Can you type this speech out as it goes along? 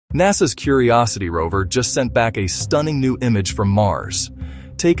NASA's Curiosity Rover just sent back a stunning new image from Mars,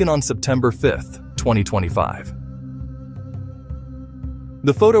 taken on September 5, 2025.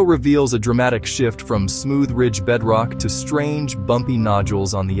 The photo reveals a dramatic shift from smooth ridge bedrock to strange, bumpy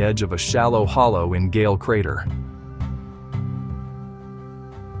nodules on the edge of a shallow hollow in Gale Crater.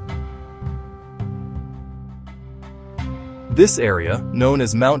 This area, known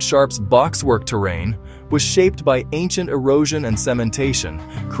as Mount Sharp's boxwork terrain, was shaped by ancient erosion and cementation,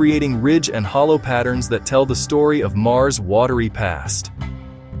 creating ridge and hollow patterns that tell the story of Mars' watery past.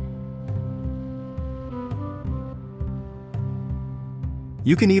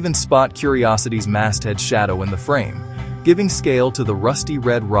 You can even spot Curiosity's masthead shadow in the frame, giving scale to the rusty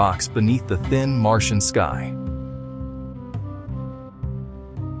red rocks beneath the thin Martian sky.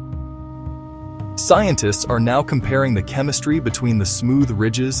 Scientists are now comparing the chemistry between the smooth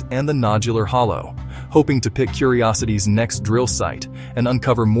ridges and the nodular hollow, hoping to pick Curiosity's next drill site and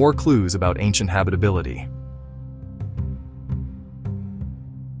uncover more clues about ancient habitability.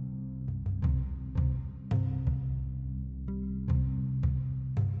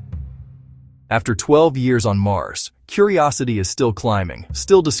 After 12 years on Mars, Curiosity is still climbing,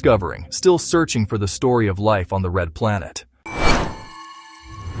 still discovering, still searching for the story of life on the red planet.